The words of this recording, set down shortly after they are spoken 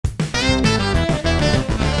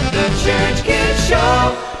Church Kids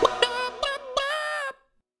Show.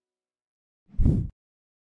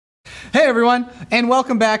 Hey everyone, and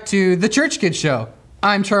welcome back to the Church Kids Show.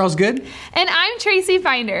 I'm Charles Good. And I'm Tracy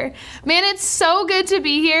Finder. Man, it's so good to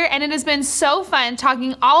be here, and it has been so fun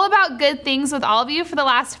talking all about good things with all of you for the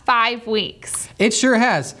last 5 weeks. It sure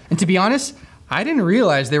has. And to be honest, I didn't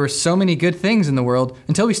realize there were so many good things in the world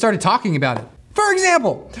until we started talking about it. For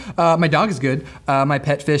example, my dog is good. My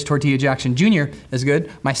pet fish, Tortilla Jackson Jr. is good.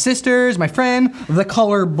 My sisters, my friend, the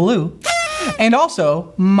color blue. And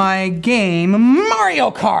also, my game, Mario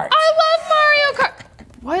Kart. I love Mario Kart.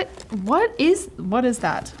 What is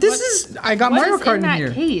that? I got Mario Kart in here. What is in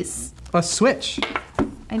that case? A Switch.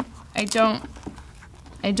 I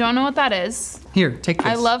don't know what that is. Here, take this.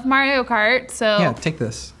 I love Mario Kart, so. Yeah, take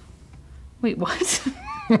this. Wait, what?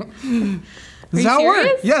 This is how it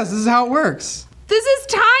works. Yes, this is how it works. This is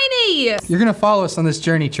tiny. You're gonna follow us on this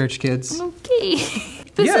journey, church kids. Okay.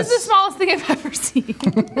 This is the smallest thing I've ever seen.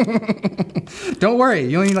 Don't worry,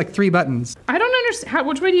 you only need like 3 buttons. I don't understand.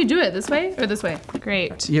 Which way do you do it? This way or this way?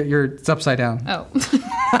 Great. It's upside down. Oh.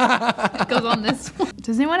 It goes on this one.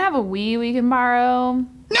 Does anyone have a Wii we can borrow?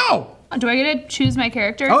 No! Do I get to choose my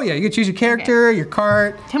character? Oh yeah, you can choose your character, your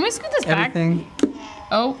cart. Can we scoot this back? Everything.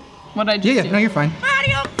 Oh, what did I just do? No, you're fine.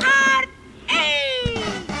 Mario Kart! Hey!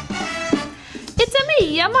 It's a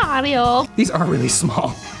me, Mario. These are really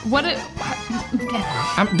small. Okay.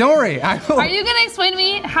 Don't worry. Are you gonna explain to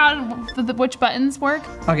me how which buttons work?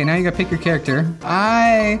 Okay, now you gotta pick your character.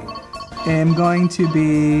 I am going to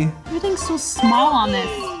be... Everything's so small on this.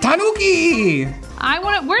 Tanuki!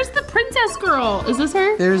 Where's the princess girl? Is this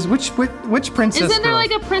her? There's which princess Isn't there girl?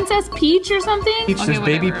 like a Princess Peach or something? Peach, okay, there's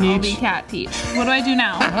whatever. Baby Peach. I'll be Cat Peach. What do I do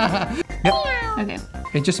now? Yep. Okay.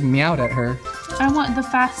 It just meowed at her. I want the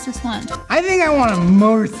fastest one. I think I want a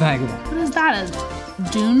motorcycle. What is that? A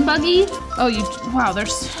dune buggy? Oh, wow,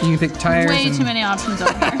 there's You can pick tires. way too many options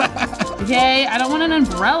over here. Okay, I don't want an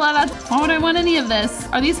umbrella. Why would I want any of this?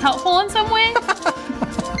 Are these helpful in some way?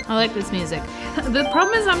 I like this music. The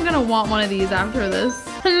problem is I'm gonna want one of these after this.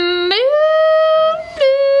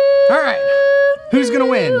 All right, who's gonna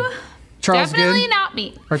win? Charles Definitely Good not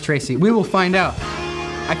me. or Tracy? We will find out.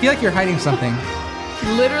 I feel like you're hiding something.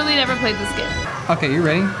 Literally never played this game. Okay, you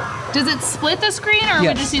ready? Does it split the screen or are we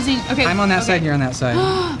just using, okay. I'm on that side, you're on that side.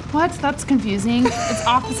 What? That's confusing. It's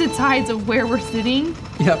opposite sides of where we're sitting.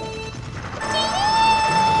 Yep.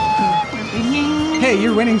 Hey,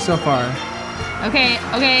 you're winning so far. Okay.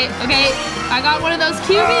 I got one of those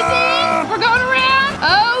QB things. We're going around.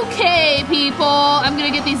 Okay, people. I'm gonna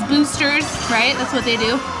get these boosters, right? That's what they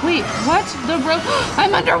do. Wait, what? The rope.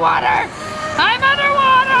 I'm underwater. I'm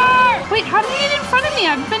underwater. Wait, how did he get in front of me?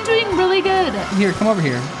 I've been doing really good. Here, come over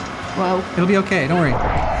here. Whoa. It'll be okay, don't worry.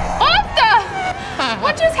 What the?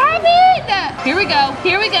 What just happened? Here we go.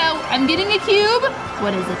 I'm getting a cube.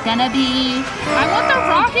 What is it gonna be? I want the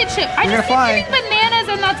rocket ship. I just keep getting bananas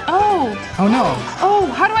and that's, oh no. Oh,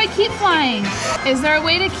 how do I keep flying? Is there a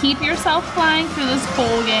way to keep yourself flying through this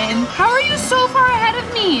whole game? How are you so far ahead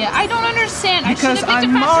of me? I don't understand. Because I should have picked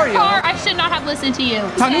a faster Mario. car. I should not have listened to you.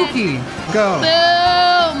 Tanuki, go.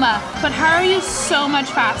 Boom. But how are you so much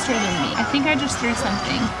faster than me? I think I just threw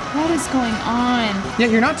something. What is going on? Yeah,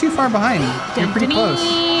 you're not too far behind. You're pretty close.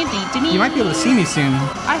 You might be able to see me soon.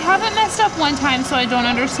 I haven't messed up one time, so I don't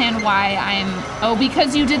understand why oh,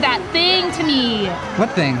 because you did that thing to me. What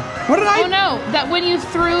thing? What did I? Oh no, that when you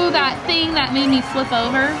threw that thing that made me flip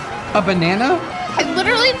over. A banana? I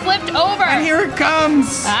literally flipped over. And here it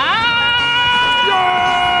comes. Ah! No!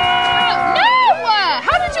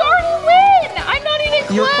 How did you already win? I'm not even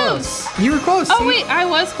close. You were close. You were close. Oh see? wait, I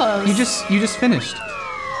was close. You just finished.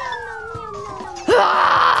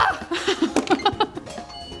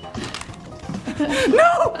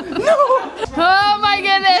 No! Oh my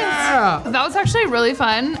goodness! Yeah. That was actually really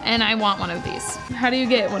fun, and I want one of these. How do you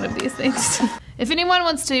get one of these things? If anyone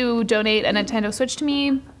wants to donate a Nintendo Switch to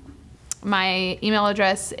me, my email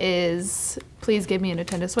address is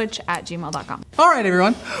pleasegivemeanintendoswitch@gmail.com. All right,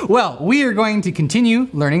 everyone. Well, we are going to continue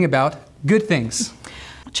learning about good things.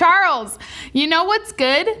 Charles, you know what's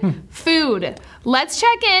good? Food. Let's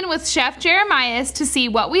check in with Chef Jeremias to see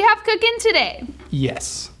what we have cooking today.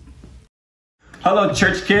 Yes. Hello,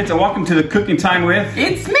 church kids, and welcome to the Cooking Time with...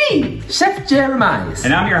 It's me, Chef Jeremias.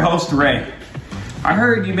 And I'm your host, Ray. I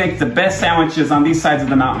heard you make the best sandwiches on these sides of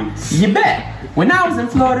the mountains. You bet. When I was in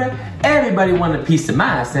Florida, everybody wanted a piece of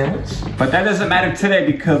my sandwich. But that doesn't matter today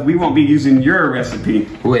because we won't be using your recipe.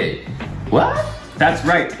 Wait, what? That's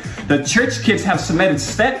right. The church kids have submitted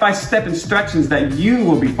step-by-step instructions that you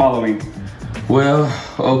will be following. Well,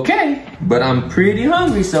 okay, but I'm pretty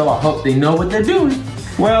hungry, so I hope they know what they're doing.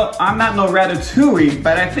 Well, I'm not no ratatouille,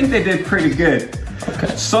 but I think they did pretty good.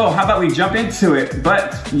 Okay. So how about we jump into it,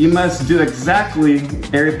 but you must do exactly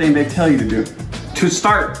everything they tell you to do. To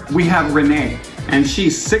start, we have Renee, and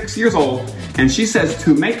she's 6 years old, and she says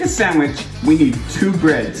to make a sandwich, we need 2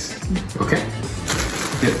 breads. Okay.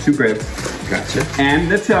 Yeah, 2 breads. Gotcha.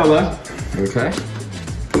 And Nutella, Okay.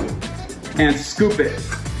 and scoop it.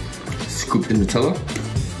 Scoop the Nutella.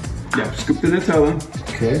 Yep, scoop the Nutella,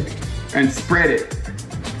 Okay. and spread it.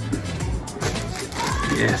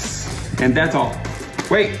 Yes, and that's all.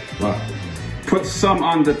 Wait, Wow. put some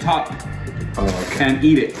on the top Oh, okay. and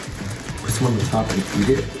eat it. Put some on the top and eat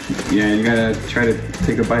it. Yeah, you gotta try to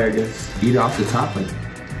take a bite, I guess. Eat it off the top. Like.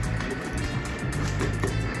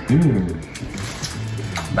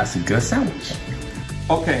 That's a good sandwich.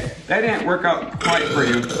 Okay, that didn't work out quite for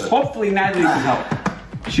you. Hopefully Natalie can help.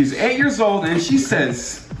 She's 8 years old and she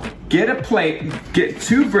says, get a plate, get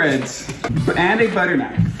 2 breads, and a butter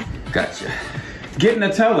knife. Gotcha. Get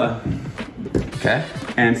Nutella Okay.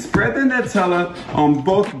 and spread the Nutella on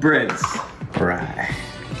both breads. Right.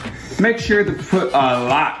 Make sure to put a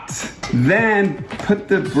lot. Then put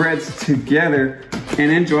the breads together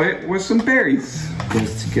and enjoy it with some berries.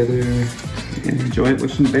 Goes together. And enjoy it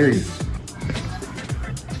with some berries.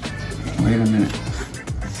 Wait a minute.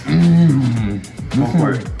 Go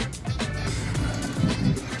for it.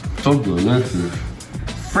 So delicious.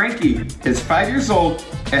 Frankie is 5 years old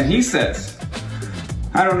and he says,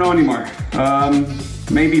 I don't know anymore.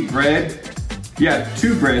 Maybe bread. Yeah,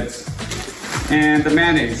 2 breads. And the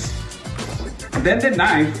mayonnaise. Then the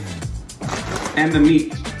knife and the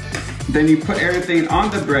meat. Then you put everything on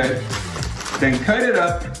the bread. Then cut it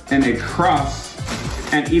up in a cross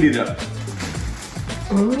and eat it up.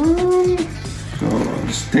 So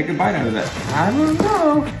just take a bite out of that. I don't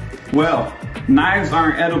know. Well, knives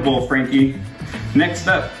aren't edible, Frankie. Next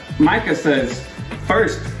up, Micah says,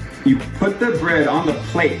 first, you put the bread on the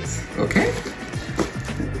plate Okay.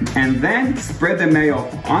 and then spread the mayo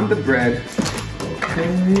on the bread.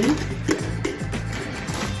 Okay.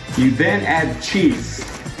 You then add cheese.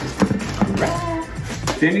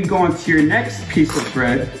 Then you go on to your next piece of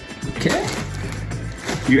bread. Okay.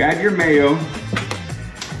 You add your mayo.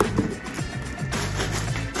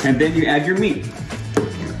 And then you add your meat.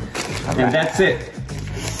 And that's it.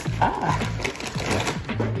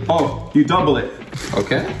 Oh, you double it.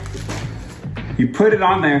 Okay. You put it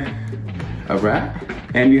on there All right.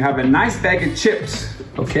 and you have a nice bag of chips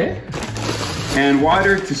Okay. and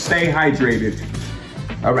water to stay hydrated.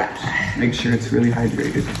 All right. Make sure it's really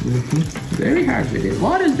hydrated. Very hydrated.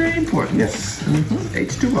 Water is very important. Yes.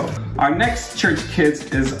 H2O. Our next church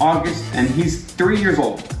kid is August and he's 3 years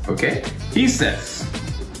old. Okay. He says,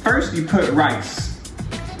 first you put rice.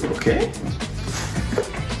 Okay.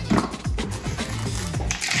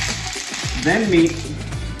 Then meat.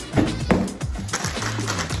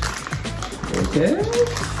 Okay.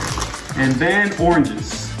 And then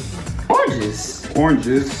oranges. Oranges.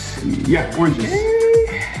 Oranges. Yeah, oranges.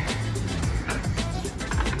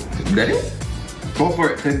 Is that it? Go for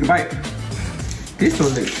it. Take the bite. This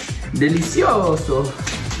one is delicioso.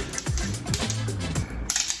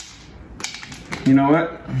 You know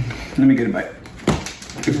what? Let me get a bite.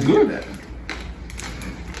 It's good.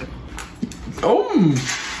 Oh,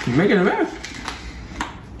 making a mess.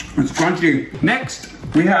 It's crunchy. Next,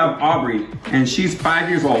 we have Aubrey, and she's 5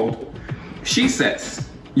 years old. She says,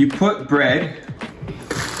 you put bread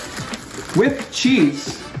with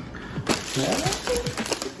cheese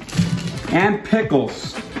and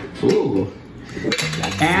pickles Ooh.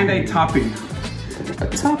 and a topping. A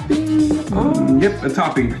topping. Yep, a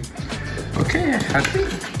topping. Okay,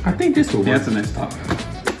 I think this will Yeah, work. that's a nice top.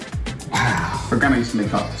 Wow. Her grandma used to make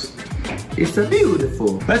tops. It's a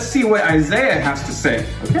beautiful. Let's see what Isaiah has to say.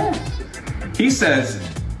 Okay. He says,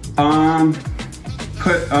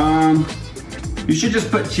 you should just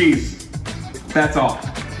put cheese. That's all.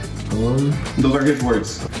 Those are his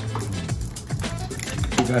words.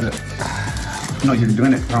 You gotta, no, you're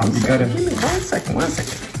doing it wrong. You gotta, Give me 1 second, 1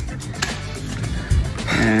 second.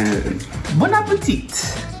 and Bon appetit.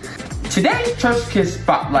 Today's Church Kids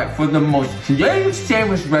Spotlight for the most creative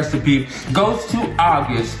sandwich recipe goes to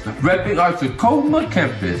August, repping our Tacoma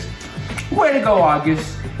campus. Way to go,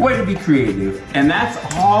 August. Way to be creative. And that's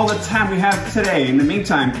all the time we have today. In the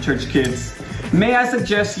meantime, church kids, may I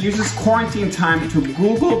suggest use this quarantine time to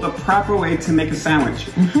Google the proper way to make a sandwich.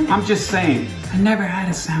 I'm just saying, I never had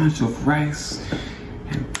a sandwich with rice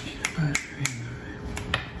and peanut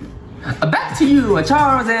butter. Back to you,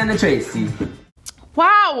 Charles and Tracy.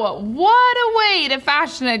 Wow, what a way to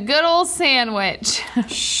fashion a good old sandwich.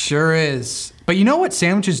 Sure is. But you know what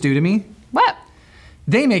sandwiches do to me? What?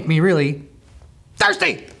 They make me really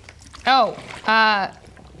thirsty. Oh,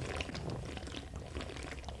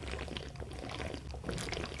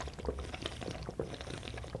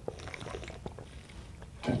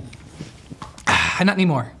 Not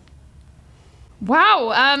anymore.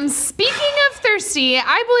 wow. Speaking of thirsty,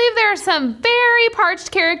 I believe there are some very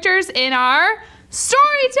parched characters in our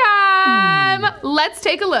story time. Let's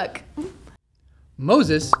take a look.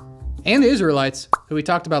 Moses and the Israelites, who we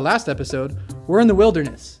talked about last episode, were in the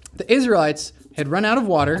wilderness. The Israelites had run out of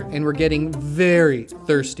water and were getting very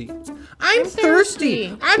thirsty. I'm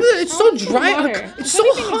thirsty. It's so dry. water. It's so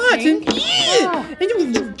hot. And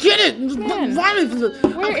you get it. Where is it?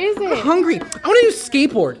 I'm hungry. I want to use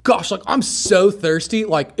skateboard. Gosh, like I'm so thirsty.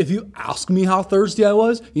 Like if you ask me how thirsty I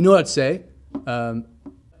was, you know what I'd say?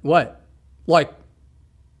 What? Like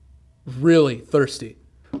really thirsty.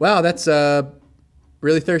 Wow, that's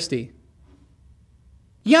really thirsty.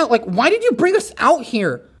 Yeah, like why did you bring us out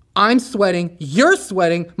here? I'm sweating, you're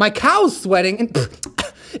sweating, my cow's sweating, and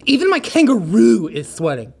even my kangaroo is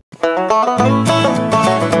sweating.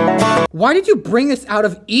 Why did you bring us out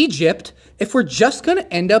of Egypt if we're just gonna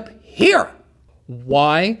end up here?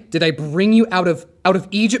 Why did I bring you out of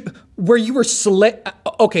Egypt where you were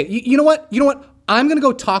Okay, you know what? I'm gonna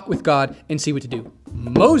go talk with God and see what to do.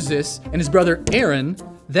 Moses and his brother Aaron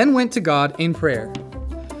then went to God in prayer.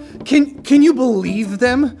 Can you believe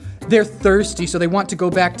them? They're thirsty, so they want to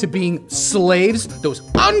go back to being slaves, those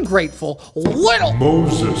ungrateful little...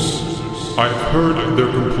 Moses, I've heard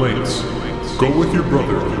their complaints. Go with your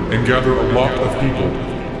brother and gather a lot of people.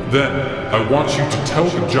 Then, I want you to tell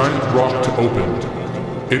the giant rock to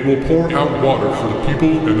open. It will pour out water for the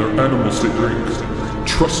people and their animals to drink.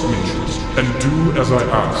 Trust me, and do as I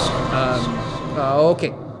ask.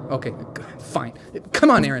 Okay, fine.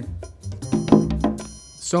 Come on, Aaron.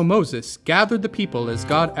 So Moses gathered the people as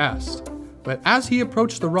God asked, but as he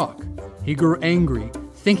approached the rock, he grew angry,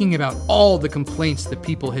 thinking about all the complaints the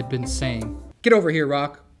people had been saying. Get over here,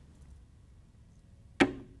 rock.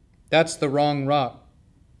 That's the wrong rock.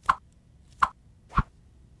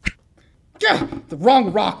 Yeah, the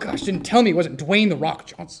wrong rock. Gosh, didn't tell me it wasn't Dwayne the Rock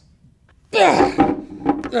Johnson.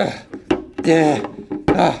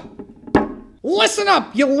 Listen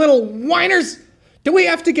up, you little whiners. Do we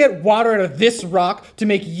have to get water out of this rock to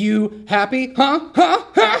make you happy?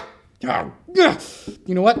 Huh?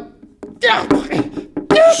 You know what?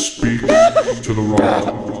 Speak to the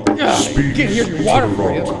rock. Speak Get here, your to water the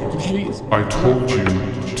for you. rock. Jeez. I told you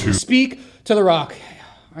to... Speak to the rock.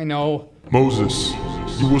 I know. Moses,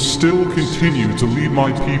 you will still continue to lead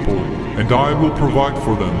my people, and I will provide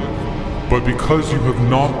for them. But because you have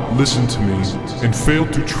not listened to me and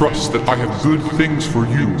failed to trust that I have good things for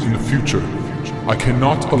you in the future, I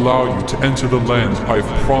cannot allow you to enter the land I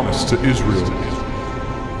have promised to Israel.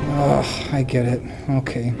 I get it.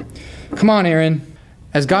 Okay. Come on, Aaron.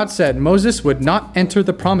 As God said, Moses would not enter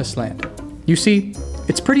the promised land. You see,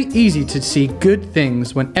 it's pretty easy to see good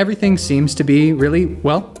things when everything seems to be really,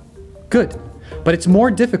 well, good. But it's more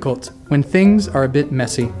difficult when things are a bit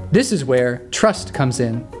messy. This is where trust comes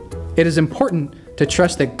in. It is important to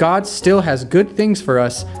trust that God still has good things for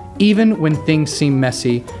us even when things seem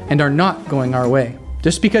messy and are not going our way.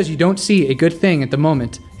 Just because you don't see a good thing at the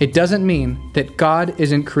moment, it doesn't mean that God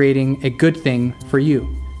isn't creating a good thing for you.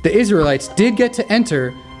 The Israelites did get to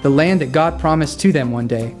enter the land that God promised to them one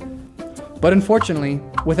day. But unfortunately,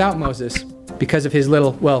 without Moses, because of his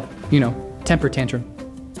little, well, you know, temper tantrum.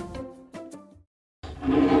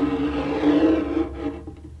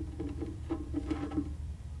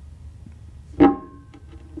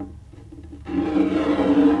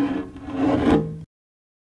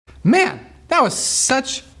 Man, that was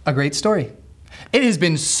such a great story. It has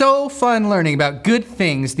been so fun learning about good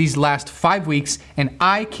things these last 5 weeks, and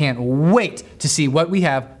I can't wait to see what we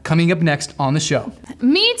have coming up next on the show.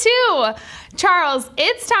 Me too. Charles,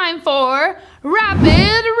 it's time for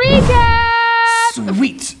Rapid Recap.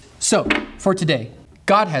 Sweet. So, for today,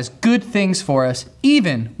 God has good things for us,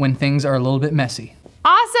 even when things are a little bit messy.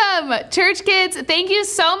 Awesome. Church kids, thank you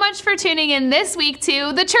so much for tuning in this week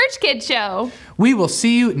to the Church Kid Show. We will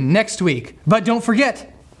see you next week. But don't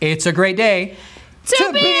forget, it's a great day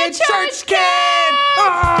to be a church kid!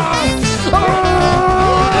 Ah!